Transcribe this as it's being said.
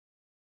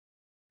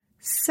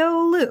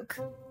So, Luke,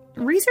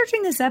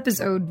 researching this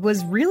episode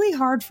was really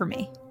hard for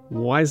me.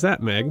 Why is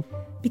that, Meg?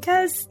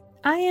 Because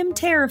I am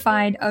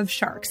terrified of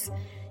sharks.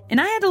 And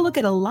I had to look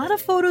at a lot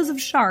of photos of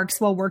sharks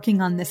while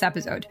working on this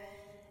episode.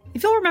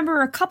 If you'll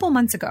remember, a couple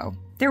months ago,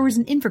 there was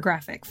an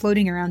infographic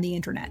floating around the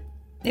internet.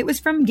 It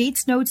was from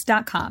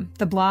GatesNotes.com,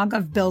 the blog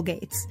of Bill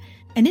Gates,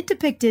 and it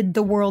depicted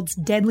the world's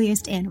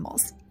deadliest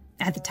animals.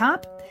 At the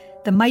top,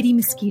 the mighty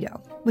mosquito,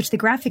 which the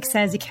graphic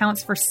says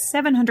accounts for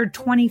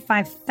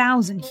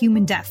 725,000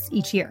 human deaths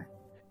each year.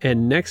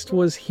 And next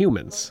was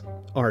humans,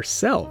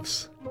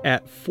 ourselves,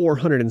 at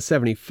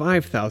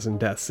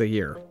 475,000 deaths a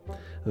year.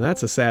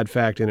 That's a sad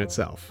fact in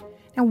itself.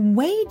 Now,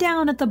 way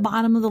down at the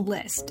bottom of the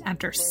list,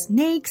 after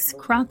snakes,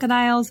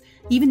 crocodiles,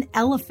 even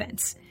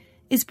elephants,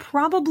 is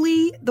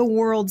probably the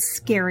world's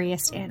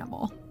scariest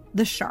animal,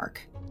 the shark.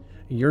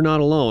 You're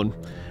not alone.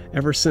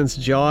 Ever since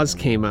Jaws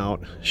came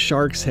out,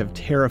 sharks have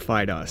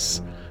terrified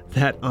us.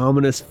 That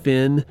ominous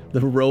fin,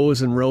 the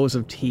rows and rows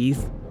of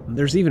teeth.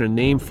 There's even a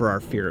name for our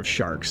fear of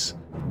sharks: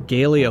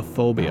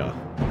 Galeophobia.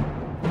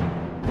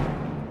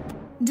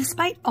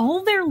 Despite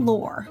all their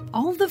lore,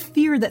 all the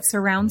fear that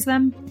surrounds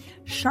them,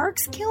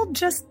 sharks killed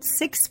just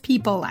 6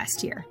 people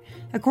last year,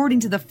 according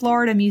to the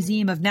Florida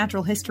Museum of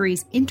Natural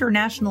History's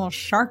International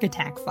Shark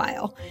Attack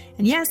File.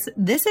 And yes,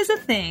 this is a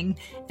thing,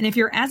 and if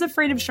you're as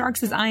afraid of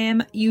sharks as I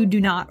am, you do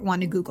not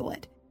want to Google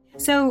it.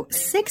 So,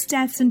 6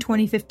 deaths in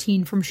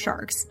 2015 from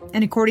sharks,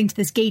 and according to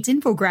this Gates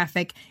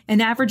infographic,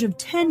 an average of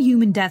 10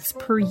 human deaths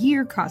per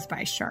year caused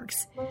by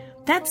sharks.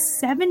 That's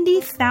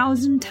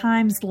 70,000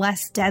 times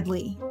less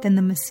deadly than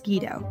the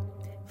mosquito,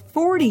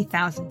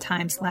 40,000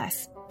 times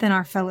less than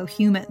our fellow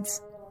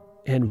humans.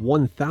 And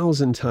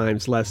 1,000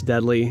 times less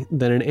deadly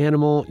than an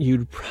animal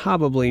you'd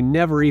probably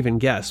never even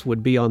guess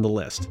would be on the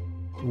list.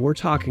 We're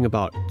talking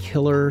about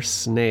killer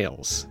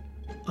snails.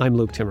 I'm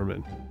Luke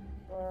Timmerman.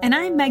 And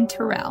I'm Meg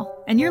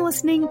Terrell, and you're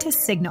listening to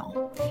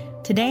Signal.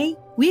 Today,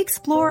 we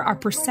explore our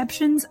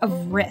perceptions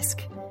of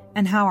risk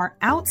and how our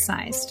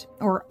outsized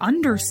or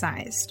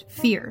undersized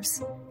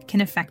fears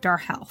can affect our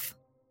health.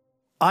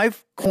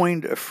 I've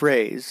coined a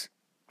phrase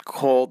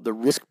called the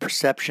risk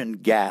perception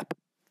gap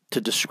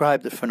to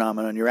describe the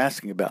phenomenon you're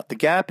asking about. The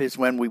gap is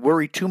when we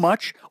worry too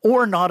much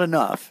or not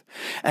enough,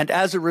 and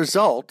as a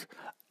result,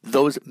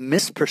 those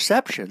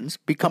misperceptions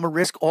become a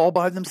risk all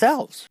by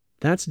themselves.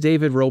 That's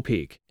David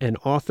Ropeik, an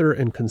author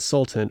and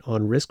consultant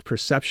on risk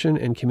perception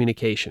and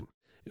communication.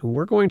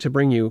 We're going to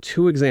bring you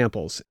 2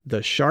 examples,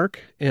 the shark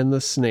and the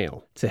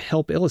snail, to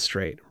help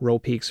illustrate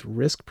Ropeik's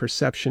risk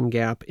perception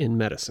gap in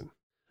medicine.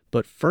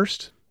 But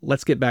first,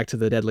 let's get back to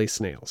the deadly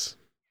snails.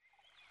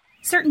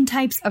 Certain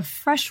types of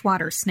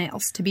freshwater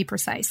snails, to be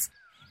precise.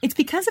 It's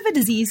because of a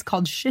disease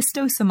called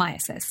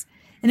schistosomiasis.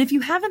 And if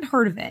you haven't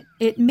heard of it,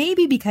 it may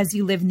be because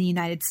you live in the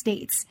United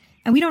States,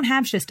 and we don't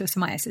have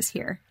schistosomiasis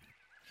here.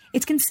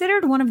 It's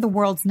considered one of the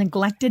world's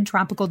neglected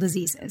tropical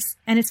diseases,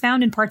 and it's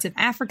found in parts of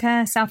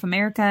Africa, South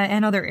America,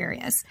 and other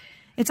areas.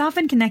 It's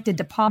often connected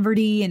to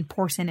poverty and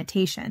poor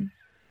sanitation.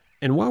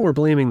 And while we're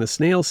blaming the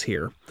snails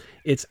here,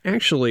 it's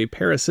actually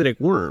parasitic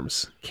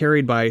worms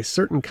carried by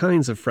certain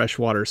kinds of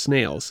freshwater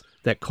snails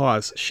that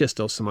cause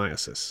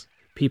schistosomiasis.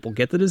 People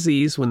get the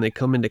disease when they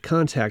come into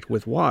contact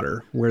with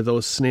water where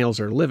those snails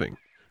are living.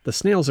 The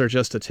snails are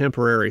just a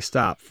temporary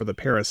stop for the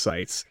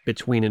parasites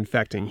between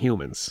infecting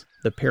humans.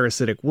 The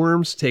parasitic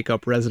worms take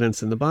up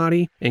residence in the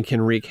body and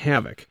can wreak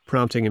havoc,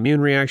 prompting immune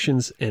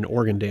reactions and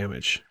organ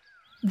damage.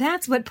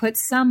 That's what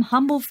puts some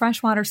humble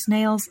freshwater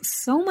snails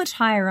so much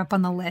higher up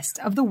on the list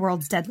of the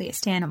world's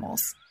deadliest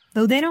animals.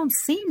 Though they don't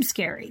seem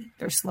scary,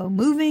 they're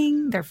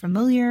slow-moving, they're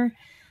familiar.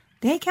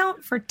 They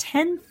account for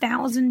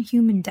 10,000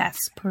 human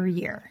deaths per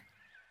year.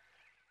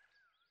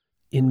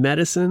 In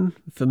medicine,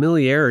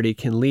 familiarity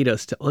can lead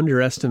us to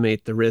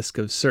underestimate the risk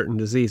of certain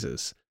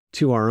diseases,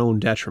 to our own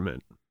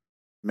detriment.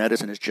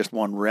 Medicine is just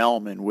one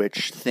realm in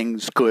which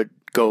things could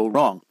go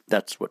wrong.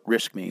 That's what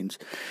risk means.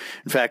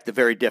 In fact, the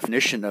very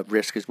definition of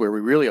risk is where we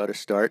really ought to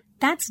start.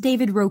 That's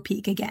David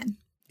Ropeik again.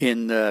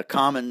 In the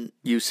common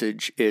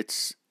usage,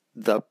 it's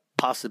the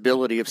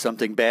possibility of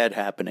something bad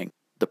happening,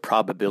 the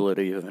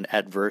probability of an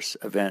adverse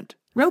event.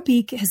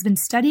 Ropeik has been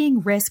studying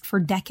risk for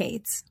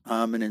decades.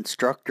 I'm an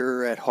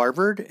instructor at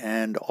Harvard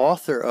and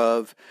author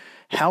of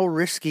How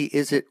Risky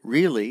Is It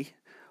Really?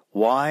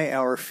 Why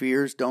Our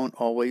Fears Don't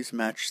Always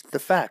Match the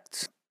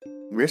Facts.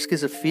 Risk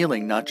is a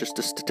feeling, not just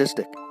a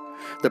statistic.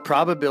 The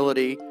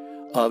probability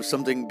of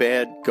something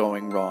bad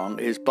going wrong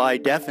is by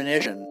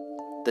definition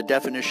the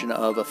definition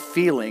of a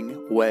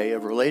feeling way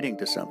of relating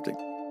to something.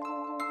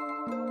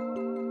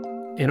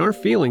 And our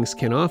feelings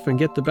can often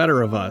get the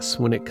better of us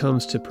when it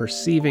comes to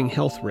perceiving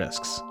health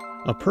risks.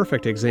 A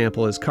perfect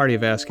example is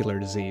cardiovascular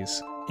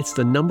disease. It's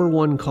the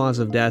 #1 cause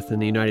of death in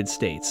the United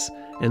States,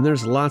 and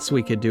there's lots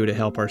we could do to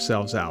help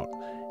ourselves out.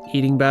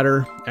 Eating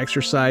better,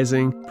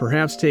 exercising,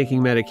 perhaps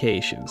taking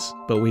medications,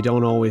 but we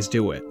don't always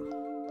do it.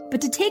 But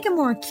to take a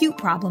more acute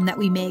problem that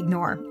we may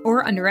ignore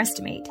or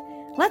underestimate,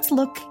 let's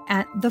look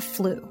at the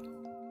flu.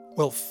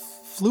 Well,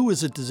 flu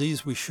is a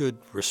disease we should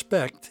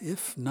respect,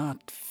 if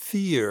not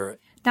fear.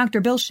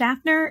 Dr. Bill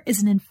Schaffner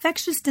is an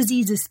infectious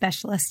diseases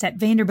specialist at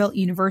Vanderbilt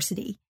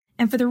University.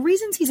 And for the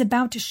reasons he's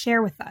about to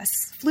share with us,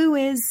 flu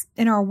is,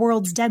 in our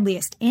world's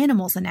deadliest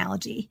animals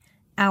analogy,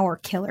 our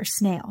killer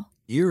snail.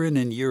 Year in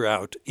and year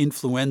out,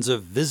 influenza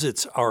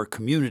visits our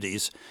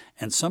communities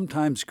and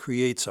sometimes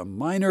creates a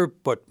minor,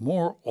 but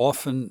more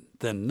often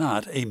than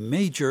not, a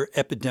major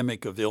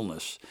epidemic of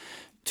illness.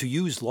 To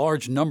use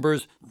large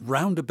numbers,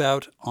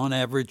 roundabout, on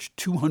average,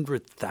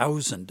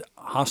 200,000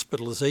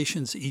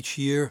 hospitalizations each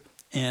year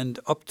and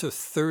up to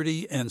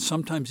 30 and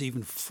sometimes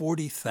even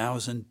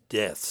 40,000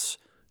 deaths.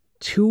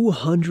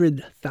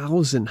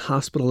 200,000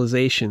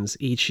 hospitalizations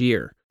each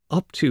year,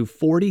 up to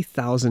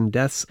 40,000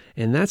 deaths,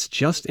 and that's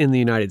just in the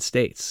United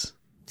States.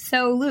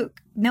 So,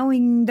 Luke,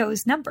 knowing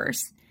those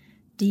numbers,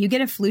 do you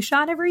get a flu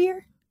shot every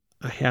year?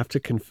 I have to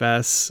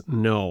confess,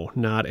 no,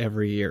 not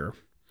every year.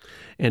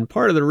 And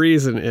part of the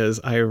reason is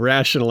I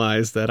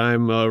rationalize that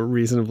I'm a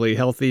reasonably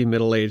healthy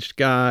middle-aged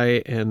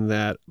guy and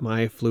that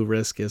my flu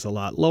risk is a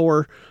lot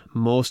lower.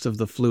 Most of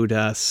the flu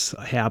deaths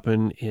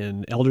happen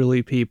in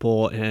elderly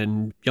people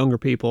and younger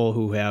people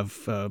who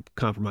have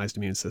compromised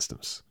immune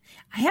systems.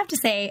 I have to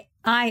say,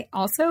 I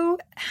also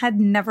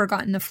had never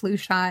gotten a flu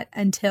shot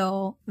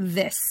until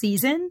this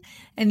season.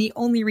 And the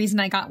only reason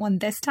I got one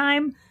this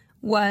time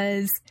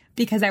was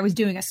because I was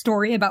doing a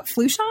story about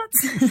flu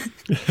shots.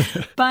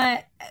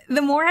 But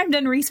the more I've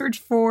done research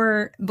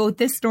for both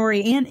this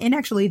story and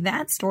actually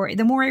that story,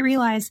 the more I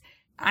realize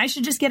I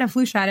should just get a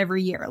flu shot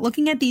every year.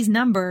 Looking at these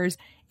numbers,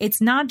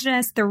 it's not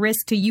just the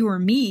risk to you or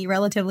me,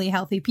 relatively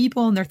healthy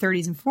people in their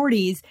 30s and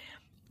 40s,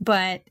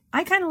 but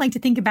I kind of like to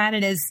think about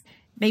it as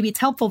maybe it's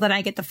helpful that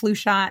I get the flu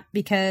shot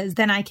because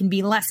then I can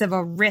be less of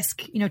a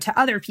risk, to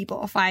other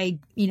people if I,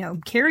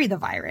 carry the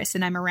virus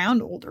and I'm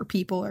around older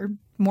people or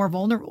more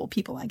vulnerable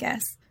people, I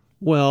guess.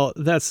 Well,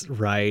 that's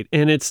right.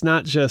 And it's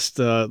not just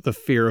the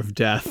fear of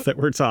death that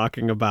we're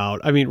talking about.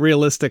 I mean,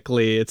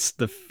 realistically, it's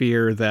the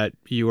fear that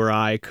you or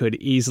I could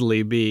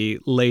easily be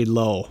laid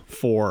low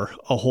for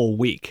a whole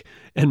week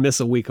and miss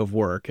a week of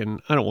work.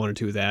 And I don't want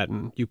to do that,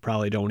 and you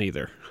probably don't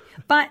either.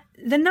 But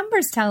the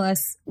numbers tell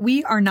us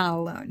we are not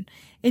alone.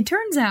 It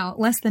turns out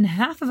less than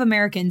half of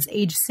Americans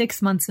age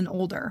 6 months and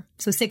older,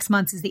 so 6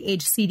 months is the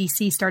age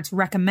CDC starts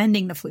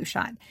recommending the flu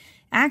shot,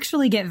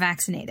 actually get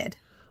vaccinated.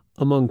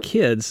 Among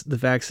kids, the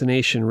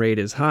vaccination rate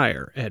is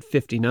higher at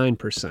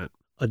 59%.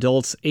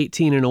 Adults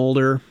 18 and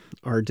older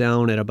are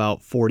down at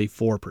about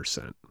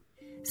 44%.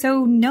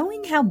 So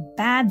knowing how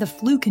bad the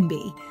flu can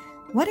be,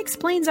 what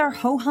explains our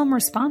ho-hum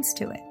response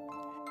to it?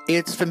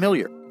 It's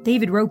familiar.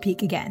 David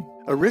Ropeek again.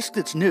 A risk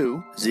that's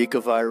new,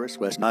 Zika virus,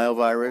 West Nile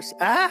virus,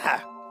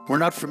 we're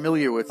not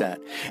familiar with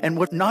that. And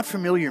what not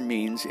familiar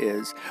means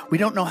is we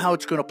don't know how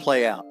it's going to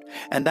play out.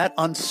 And that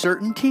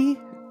uncertainty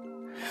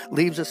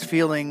leaves us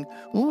feeling,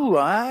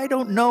 I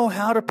don't know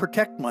how to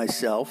protect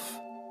myself.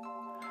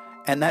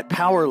 And that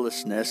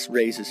powerlessness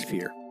raises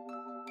fear.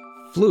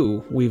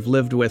 Flu we've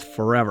lived with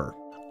forever.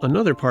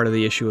 Another part of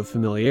the issue of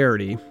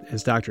familiarity,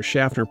 as Dr.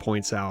 Schaffner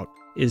points out,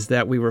 is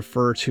that we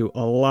refer to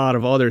a lot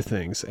of other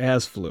things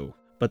as flu,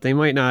 but they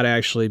might not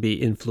actually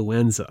be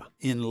influenza.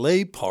 In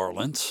lay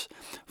parlance,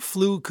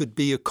 flu could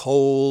be a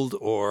cold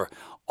or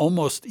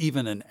almost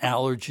even an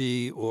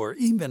allergy or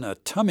even a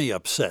tummy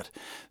upset.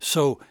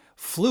 So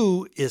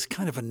flu is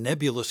kind of a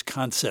nebulous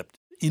concept.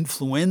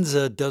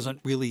 Influenza doesn't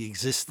really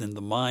exist in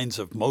the minds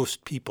of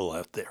most people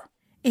out there.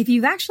 If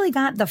you've actually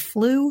got the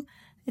flu,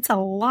 it's a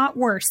lot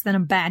worse than a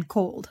bad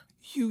cold.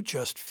 You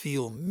just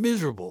feel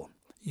miserable.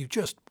 You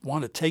just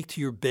want to take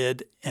to your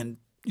bed and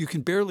you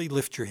can barely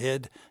lift your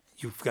head.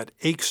 You've got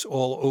aches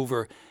all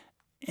over.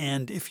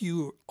 And if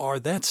you are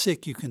that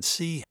sick, you can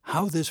see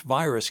how this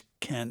virus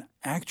can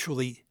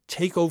actually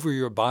take over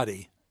your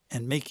body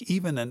and make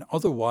even an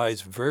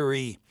otherwise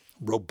very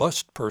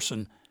robust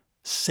person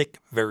sick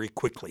very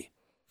quickly.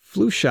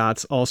 Flu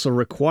shots also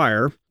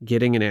require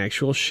getting an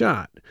actual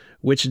shot,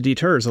 which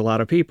deters a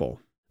lot of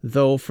people.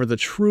 Though for the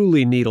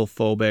truly needle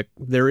phobic,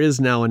 there is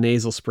now a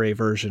nasal spray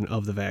version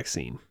of the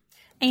vaccine.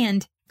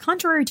 And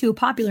contrary to a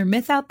popular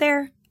myth out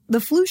there, the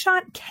flu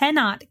shot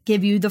cannot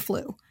give you the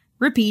flu.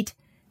 Repeat,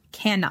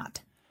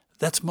 cannot.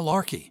 That's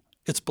malarkey.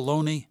 It's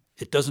baloney.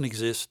 It doesn't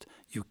exist.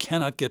 You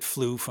cannot get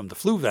flu from the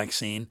flu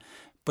vaccine.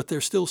 But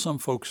there's still some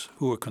folks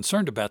who are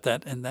concerned about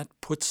that, and that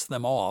puts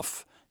them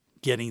off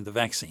getting the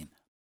vaccine.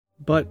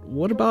 But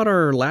what about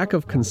our lack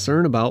of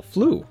concern about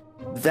flu?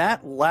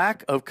 That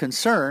lack of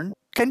concern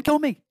can kill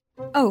me.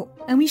 Oh,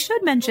 and we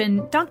should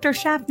mention Dr.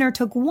 Schaffner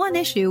took one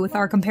issue with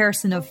our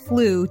comparison of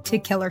flu to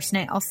killer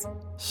snails.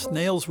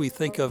 Snails we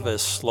think of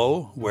as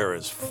slow,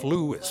 whereas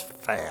flu is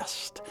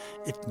fast.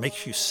 It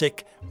makes you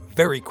sick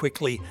very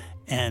quickly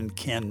and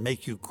can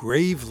make you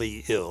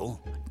gravely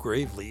ill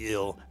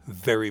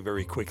very,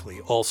 very quickly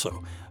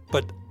also.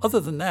 But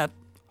other than that,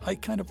 I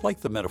kind of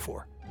like the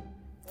metaphor.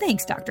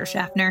 Thanks, Dr.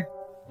 Schaffner.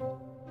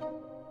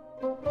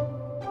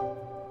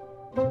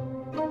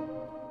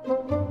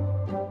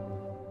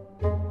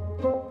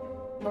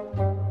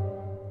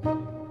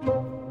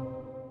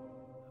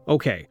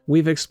 Okay,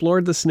 we've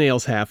explored the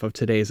snails half of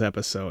today's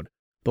episode.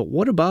 But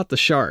what about the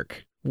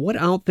shark? What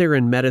out there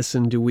in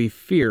medicine do we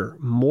fear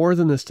more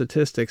than the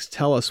statistics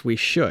tell us we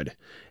should?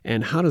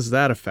 And how does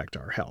that affect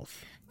our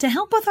health? To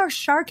help with our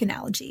shark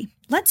analogy,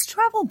 let's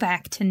travel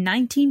back to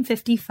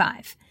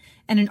 1955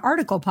 and an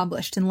article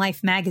published in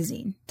Life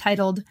magazine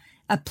titled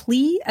A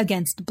Plea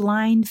Against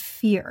Blind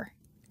Fear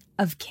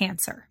of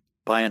Cancer.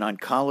 By an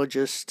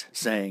oncologist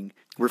saying,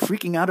 we're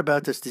freaking out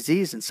about this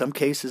disease. In some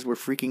cases, we're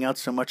freaking out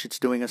so much it's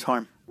doing us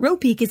harm.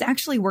 Ropeek is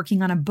actually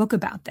working on a book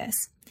about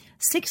this.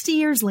 60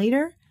 years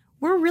later,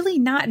 we're really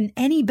not in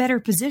any better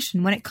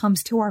position when it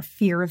comes to our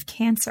fear of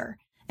cancer.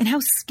 And how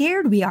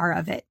scared we are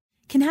of it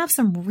can have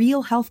some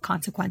real health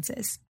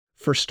consequences.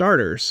 For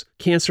starters,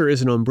 cancer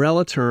is an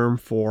umbrella term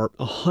for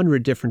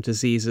 100 different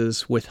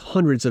diseases with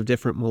hundreds of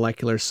different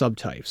molecular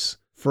subtypes.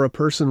 For a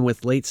person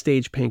with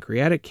late-stage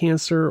pancreatic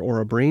cancer or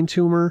a brain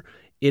tumor,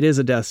 it is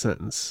a death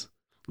sentence.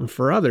 And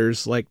for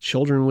others, like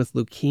children with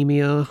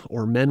leukemia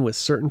or men with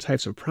certain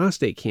types of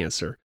prostate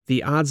cancer,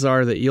 the odds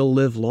are that you'll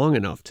live long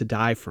enough to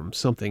die from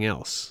something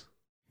else.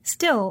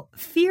 Still,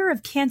 fear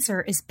of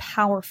cancer is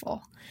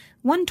powerful.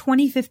 One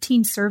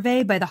 2015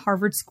 survey by the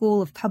Harvard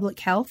School of Public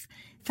Health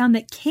found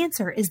that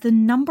cancer is the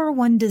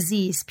 #1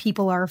 disease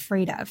people are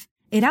afraid of.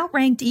 It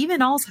outranked even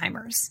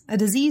Alzheimer's, a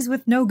disease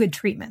with no good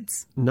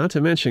treatments. Not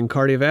to mention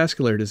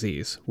cardiovascular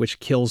disease,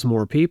 which kills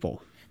more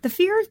people. The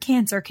fear of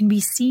cancer can be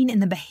seen in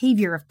the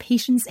behavior of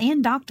patients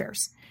and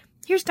doctors.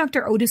 Here's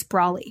Dr. Otis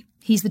Brawley.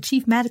 He's the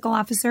Chief Medical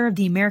Officer of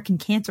the American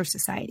Cancer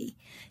Society.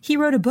 He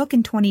wrote a book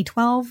in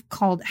 2012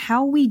 called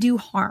How We Do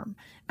Harm.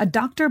 A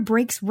doctor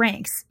breaks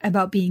ranks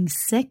about being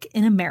sick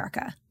in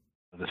America.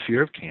 The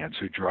fear of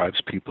cancer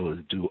drives people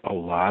to do a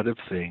lot of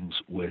things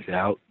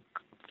without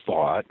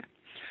thought.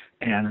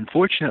 And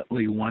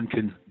unfortunately, one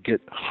can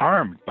get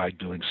harmed by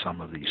doing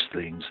some of these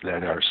things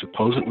that are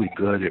supposedly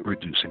good at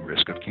reducing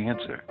risk of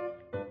cancer.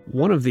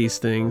 One of these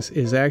things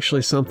is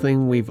actually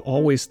something we've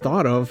always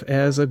thought of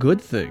as a good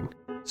thing: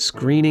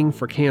 screening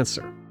for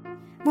cancer.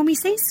 When we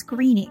say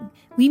screening,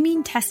 we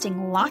mean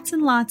testing lots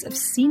and lots of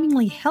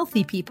seemingly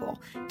healthy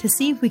people to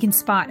see if we can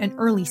spot an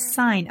early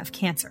sign of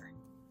cancer.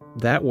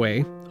 That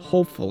way,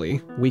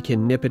 hopefully, we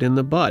can nip it in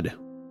the bud.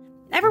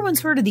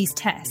 Everyone's heard of these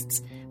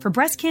tests. For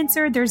breast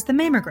cancer, there's the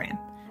mammogram.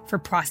 For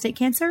prostate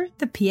cancer,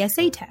 the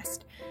PSA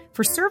test.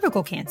 For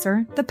cervical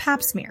cancer, the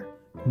pap smear.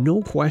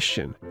 No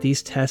question,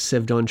 these tests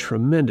have done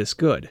tremendous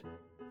good.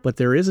 But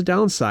there is a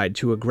downside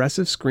to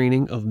aggressive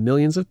screening of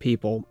millions of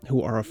people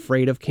who are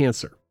afraid of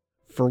cancer.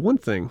 For one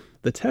thing,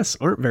 the tests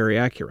aren't very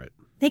accurate.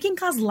 They can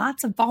cause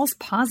lots of false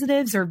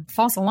positives or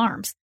false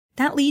alarms.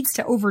 That leads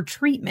to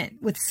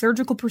overtreatment with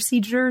surgical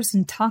procedures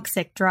and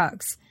toxic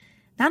drugs.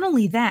 Not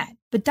only that,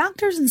 but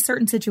doctors in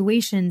certain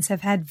situations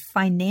have had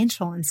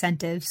financial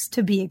incentives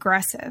to be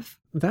aggressive.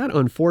 That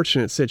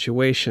unfortunate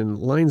situation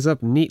lines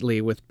up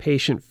neatly with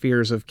patient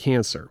fears of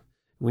cancer.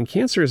 When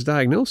cancer is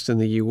diagnosed in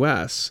the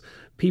U.S.,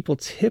 people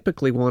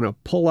typically want to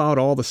pull out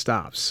all the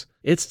stops.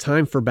 It's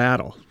time for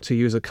battle, to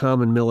use a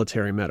common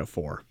military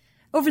metaphor.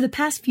 Over the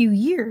past few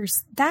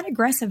years, that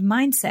aggressive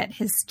mindset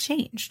has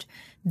changed.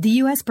 The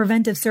U.S.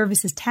 Preventive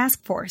Services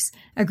Task Force,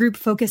 a group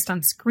focused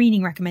on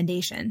screening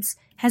recommendations,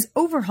 has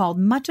overhauled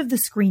much of the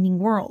screening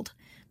world.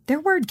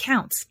 Their word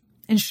counts.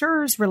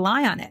 Insurers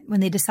rely on it when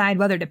they decide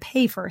whether to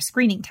pay for a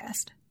screening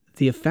test.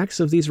 The effects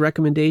of these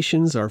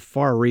recommendations are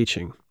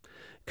far-reaching.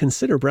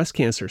 Consider breast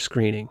cancer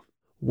screening.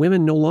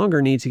 Women no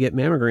longer need to get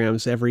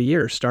mammograms every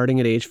year starting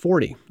at age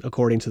 40,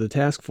 according to the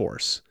task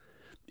force.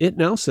 It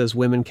now says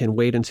women can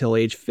wait until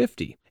age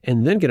 50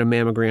 and then get a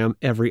mammogram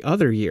every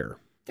other year.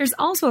 There's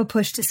also a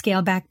push to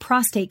scale back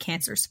prostate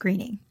cancer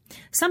screening.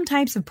 Some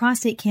types of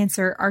prostate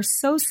cancer are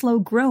so slow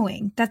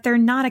growing that they're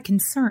not a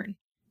concern.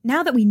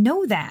 Now that we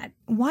know that,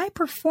 why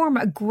perform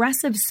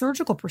aggressive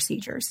surgical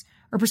procedures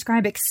or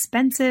prescribe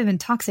expensive and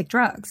toxic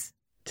drugs?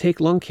 Take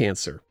lung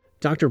cancer.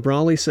 Dr.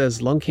 Brawley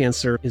says lung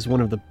cancer is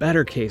one of the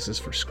better cases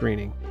for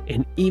screening,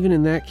 and even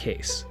in that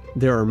case,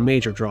 there are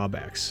major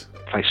drawbacks.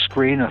 If I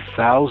screen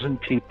 1,000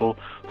 people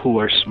who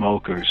are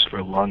smokers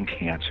for lung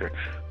cancer,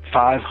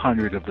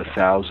 500 of the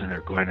 1,000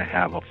 are going to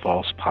have a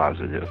false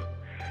positive,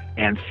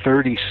 and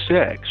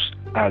 36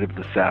 out of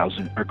the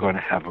 1,000 are going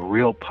to have a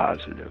real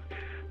positive.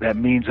 That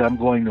means I'm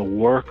going to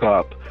work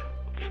up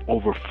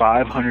over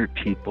 500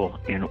 people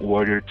in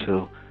order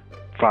to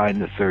find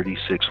the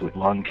 36 with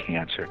lung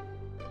cancer.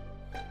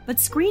 But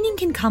screening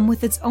can come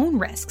with its own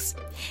risks.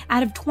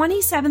 Out of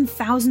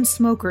 27,000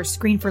 smokers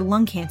screened for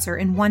lung cancer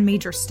in one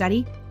major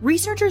study,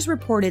 researchers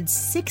reported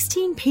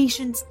 16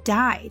 patients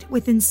died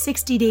within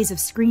 60 days of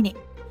screening,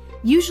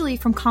 usually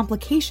from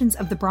complications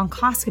of the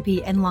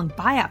bronchoscopy and lung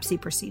biopsy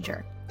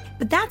procedure.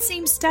 But that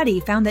same study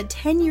found that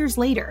 10 years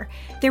later,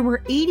 there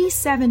were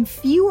 87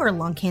 fewer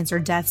lung cancer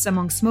deaths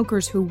among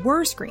smokers who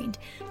were screened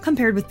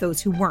compared with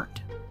those who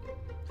weren't.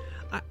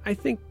 I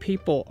think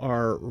people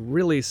are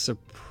really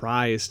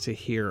surprised to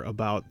hear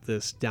about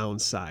this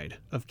downside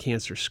of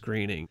cancer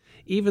screening.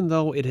 Even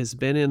though it has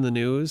been in the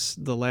news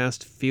the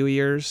last few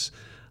years,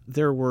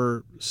 there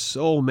were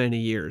so many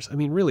years,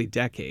 really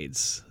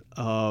decades,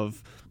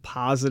 of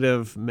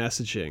positive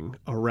messaging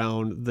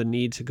around the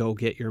need to go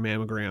get your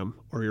mammogram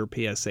or your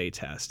PSA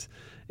test.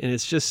 And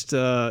it's just,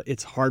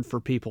 it's hard for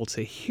people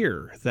to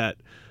hear that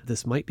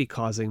this might be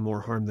causing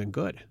more harm than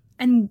good.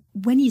 And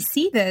when you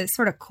see the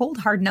sort of cold,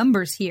 hard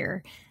numbers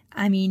here,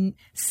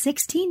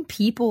 16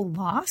 people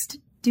lost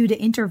due to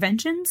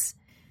interventions.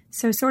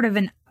 So sort of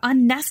an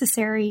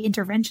unnecessary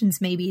interventions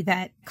maybe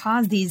that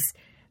cause these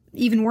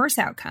even worse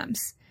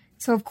outcomes.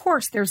 So of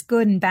course there's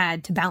good and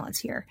bad to balance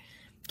here.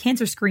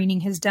 Cancer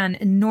screening has done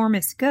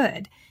enormous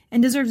good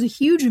and deserves a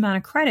huge amount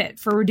of credit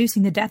for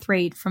reducing the death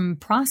rate from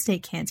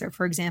prostate cancer,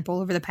 for example,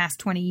 over the past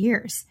 20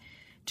 years.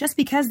 Just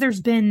because there's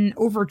been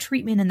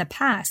overtreatment in the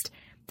past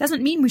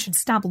doesn't mean we should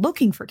stop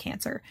looking for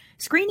cancer.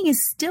 Screening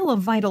is still a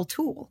vital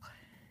tool.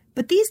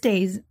 But these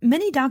days,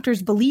 many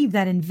doctors believe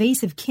that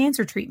invasive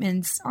cancer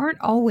treatments aren't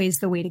always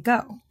the way to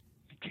go.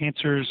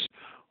 Cancers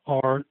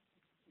are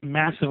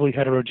massively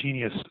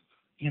heterogeneous,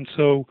 and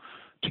so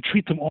to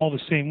treat them all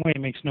the same way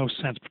makes no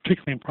sense,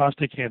 particularly in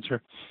prostate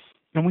cancer.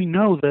 And we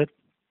know that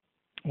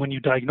when you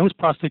diagnose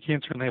prostate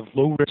cancer and they have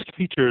low-risk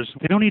features,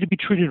 they don't need to be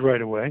treated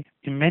right away,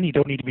 and many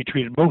don't need to be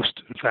treated.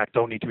 Most, in fact,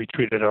 don't need to be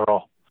treated at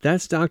all.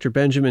 That's Dr.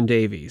 Benjamin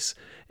Davies,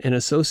 an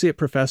associate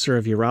professor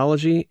of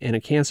urology and a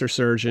cancer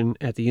surgeon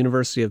at the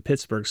University of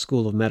Pittsburgh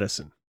School of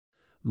Medicine.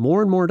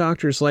 More and more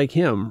doctors like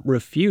him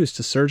refuse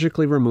to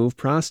surgically remove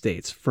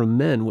prostates from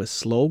men with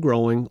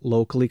slow-growing,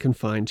 locally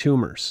confined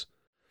tumors.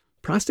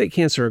 Prostate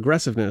cancer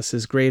aggressiveness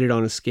is graded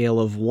on a scale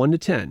of 1 to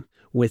 10,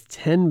 with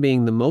 10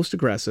 being the most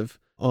aggressive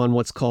on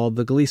what's called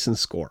the Gleason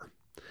score.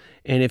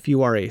 And if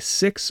you are a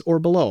 6 or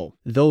below,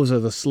 those are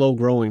the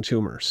slow-growing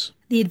tumors.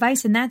 The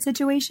advice in that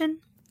situation?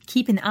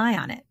 Keep an eye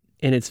on it.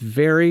 And it's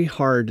very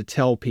hard to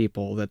tell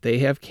people that they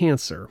have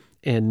cancer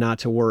and not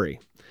to worry.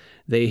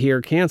 They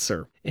hear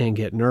cancer and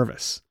get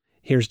nervous.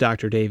 Here's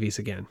Dr. Davies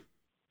again.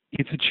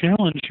 It's a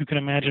challenge, you can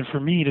imagine, for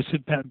me to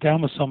sit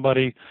down with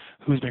somebody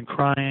who's been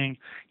crying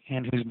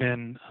and who's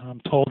been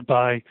told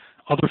by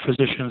other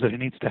physicians that he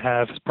needs to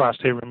have his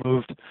prostate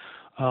removed,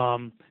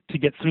 to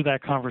get through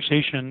that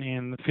conversation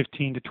in the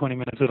 15 to 20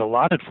 minutes that are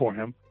allotted for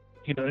him.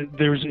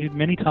 There's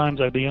many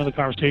times at the end of the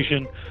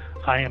conversation,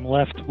 I am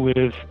left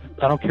with,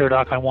 I don't care,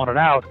 doc, I want it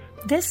out.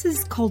 This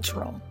is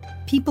cultural.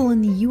 People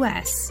in the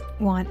U.S.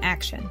 want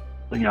action.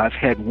 I've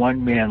had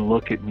one man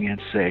look at me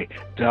and say,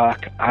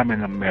 Doc, I'm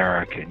an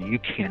American. You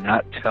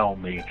cannot tell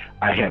me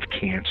I have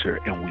cancer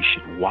and we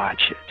should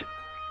watch it.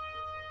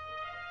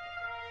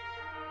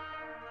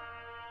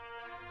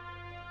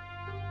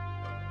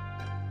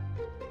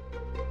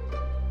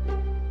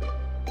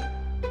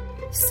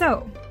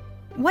 So,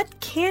 what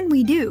can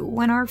we do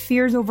when our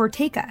fears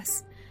overtake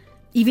us?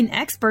 Even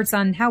experts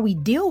on how we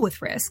deal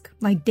with risk,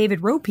 like David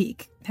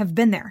Ropeek, have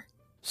been there.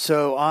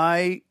 So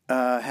I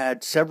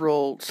had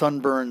several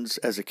sunburns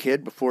as a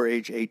kid before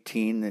age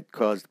 18 that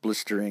caused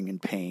blistering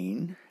and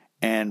pain,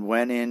 and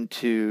went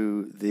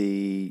into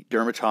the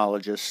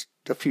dermatologist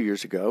a few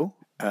years ago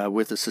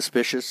with a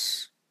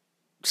suspicious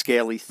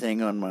scaly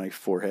thing on my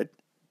forehead.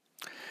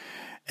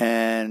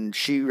 And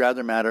she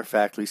rather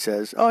matter-of-factly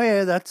says, "Oh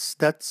yeah, that's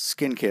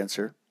skin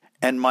cancer."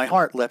 And my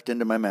heart leapt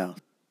into my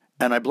mouth,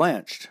 and I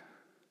blanched.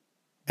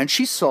 And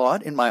she saw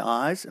it in my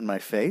eyes and my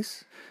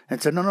face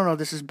and said, no,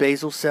 this is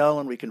basal cell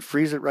and we can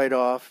freeze it right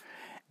off.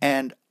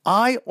 And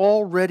I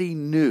already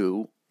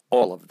knew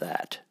all of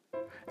that.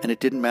 And it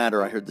didn't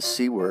matter. I heard the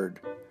C word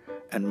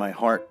and my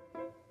heart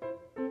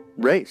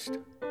raced.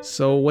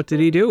 So what did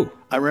he do?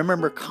 I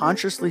remember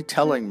consciously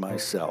telling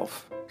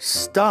myself,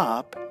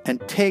 stop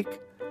and take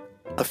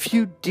a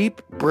few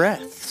deep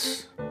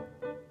breaths.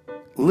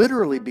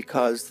 Literally,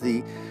 because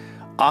the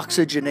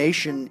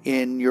oxygenation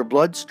in your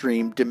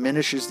bloodstream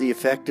diminishes the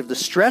effect of the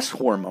stress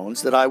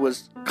hormones that I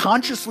was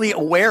consciously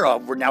aware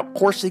of were now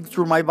coursing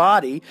through my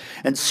body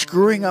and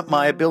screwing up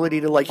my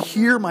ability to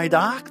hear my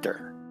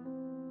doctor.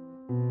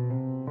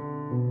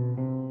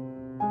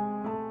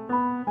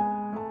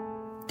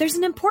 There's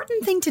an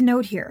important thing to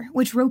note here,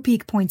 which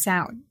Ropeek points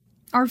out.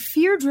 Our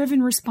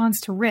fear-driven response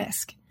to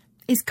risk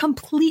is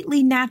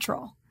completely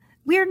natural.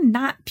 We're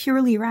not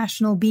purely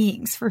rational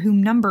beings for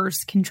whom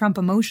numbers can trump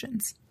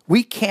emotions.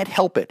 We can't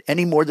help it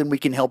any more than we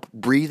can help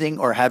breathing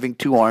or having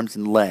 2 arms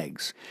and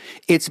legs.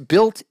 It's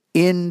built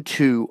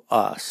into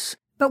us.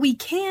 But we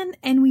can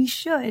and we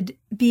should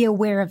be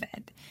aware of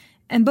it.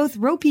 And both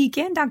Ropeek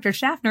and Dr.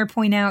 Schaffner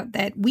point out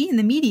that we in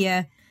the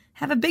media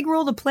have a big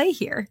role to play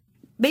here.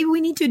 Maybe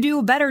we need to do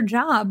a better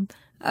job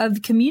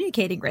of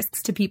communicating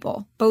risks to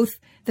people, both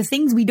the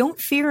things we don't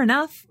fear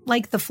enough,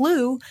 like the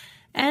flu,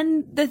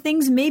 and the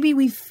things maybe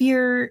we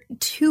fear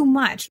too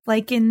much,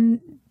 like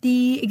in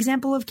the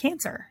example of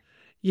cancer.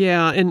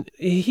 Yeah, and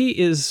he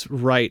is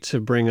right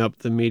to bring up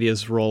the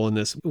media's role in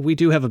this. We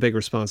do have a big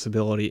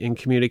responsibility in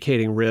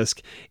communicating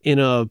risk in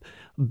a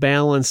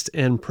balanced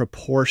and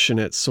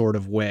proportionate sort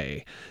of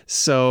way.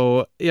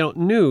 So,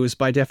 news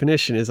by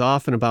definition is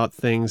often about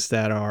things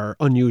that are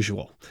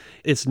unusual.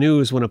 It's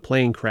news when a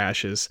plane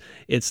crashes.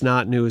 It's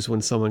not news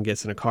when someone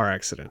gets in a car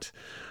accident.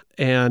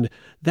 And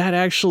that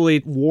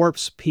actually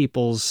warps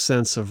people's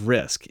sense of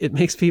risk. It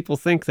makes people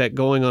think that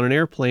going on an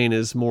airplane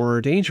is more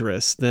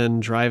dangerous than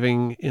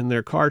driving in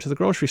their car to the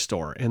grocery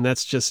store. And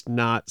that's just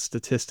not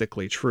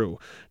statistically true,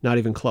 not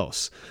even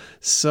close.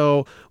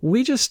 So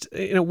we just,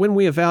 when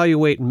we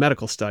evaluate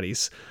medical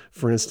studies,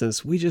 for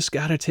instance, we just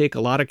got to take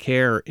a lot of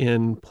care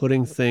in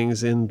putting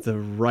things in the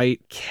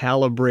right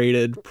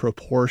calibrated,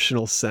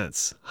 proportional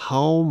sense.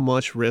 How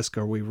much risk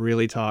are we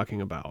really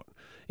talking about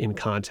in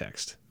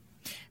context?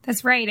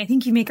 That's right. I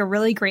think you make a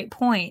really great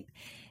point.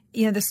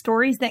 The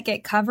stories that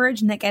get coverage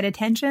and that get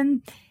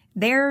attention,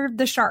 they're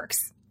the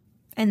sharks.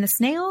 And the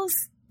snails,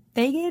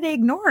 they get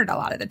ignored a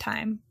lot of the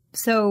time.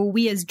 So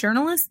we as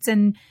journalists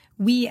and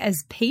we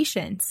as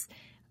patients,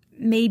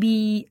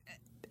 maybe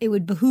it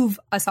would behoove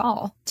us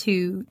all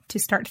to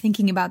start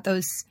thinking about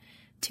those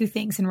two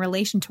things in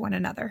relation to one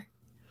another.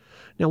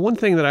 Now, one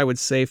thing that I would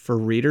say for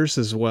readers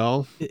as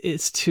well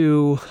is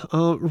to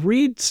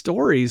read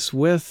stories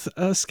with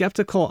a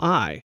skeptical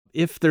eye.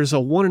 If there's a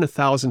 1 in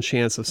 1,000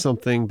 chance of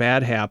something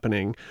bad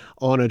happening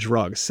on a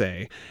drug,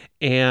 say,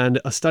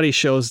 and a study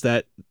shows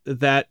that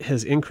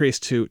has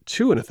increased to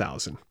 2 in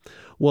 1,000,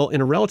 well, in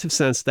a relative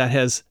sense, that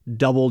has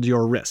doubled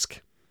your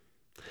risk.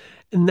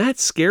 And that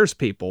scares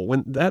people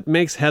when that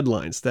makes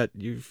headlines that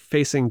you're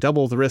facing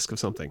double the risk of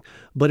something.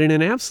 But in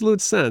an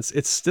absolute sense,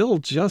 it's still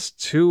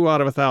just 2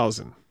 out of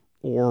 1,000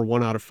 or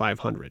 1 out of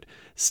 500.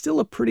 Still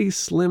a pretty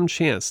slim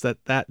chance that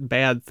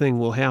bad thing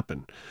will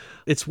happen.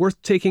 It's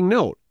worth taking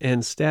note,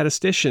 and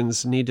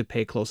statisticians need to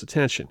pay close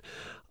attention.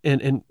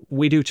 And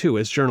we do too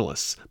as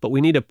journalists, but we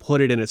need to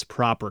put it in its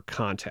proper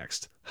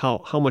context.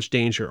 How much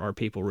danger are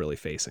people really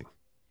facing?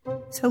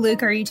 So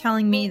Luke, are you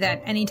telling me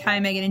that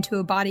anytime I get into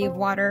a body of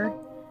water,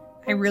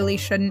 I really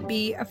shouldn't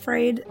be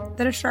afraid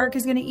that a shark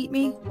is going to eat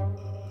me?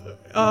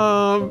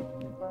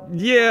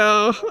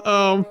 Yeah,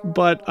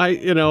 but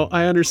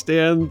I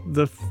understand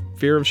the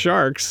fear of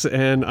sharks,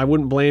 and I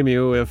wouldn't blame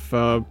you if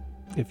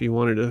you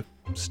wanted to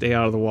stay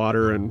out of the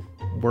water and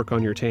work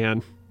on your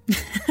tan.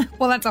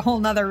 Well, that's a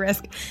whole nother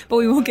risk, but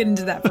we won't get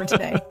into that for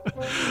today.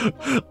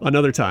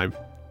 Another time.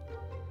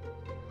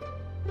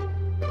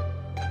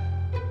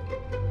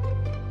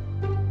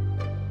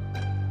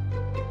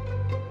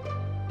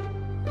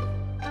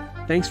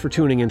 Thanks for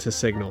tuning into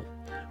Signal.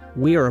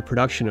 We are a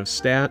production of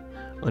STAT,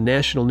 a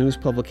national news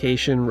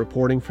publication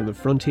reporting from the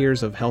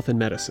frontiers of health and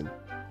medicine.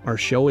 Our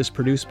show is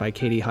produced by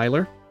Katie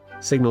Heiler.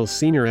 Signal's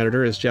senior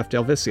editor is Jeff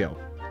Del Vicio.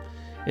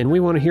 And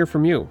we want to hear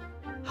from you.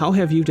 How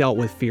have you dealt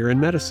with fear in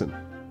medicine?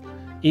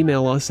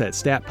 Email us at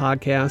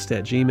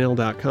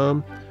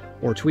statpodcast@gmail.com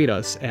or tweet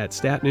us at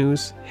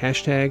statnews,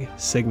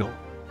 #Signal.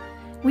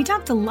 We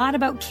talked a lot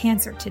about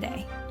cancer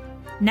today.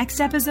 Next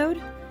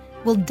episode,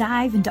 we'll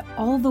dive into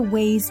all the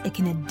ways it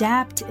can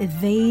adapt,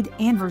 evade,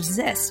 and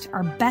resist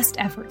our best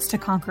efforts to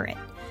conquer it.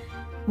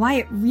 Why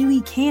it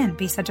really can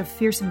be such a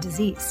fearsome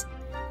disease.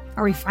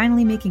 Are we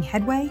finally making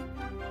headway?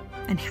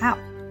 And how?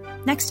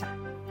 Next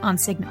time on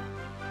Signal.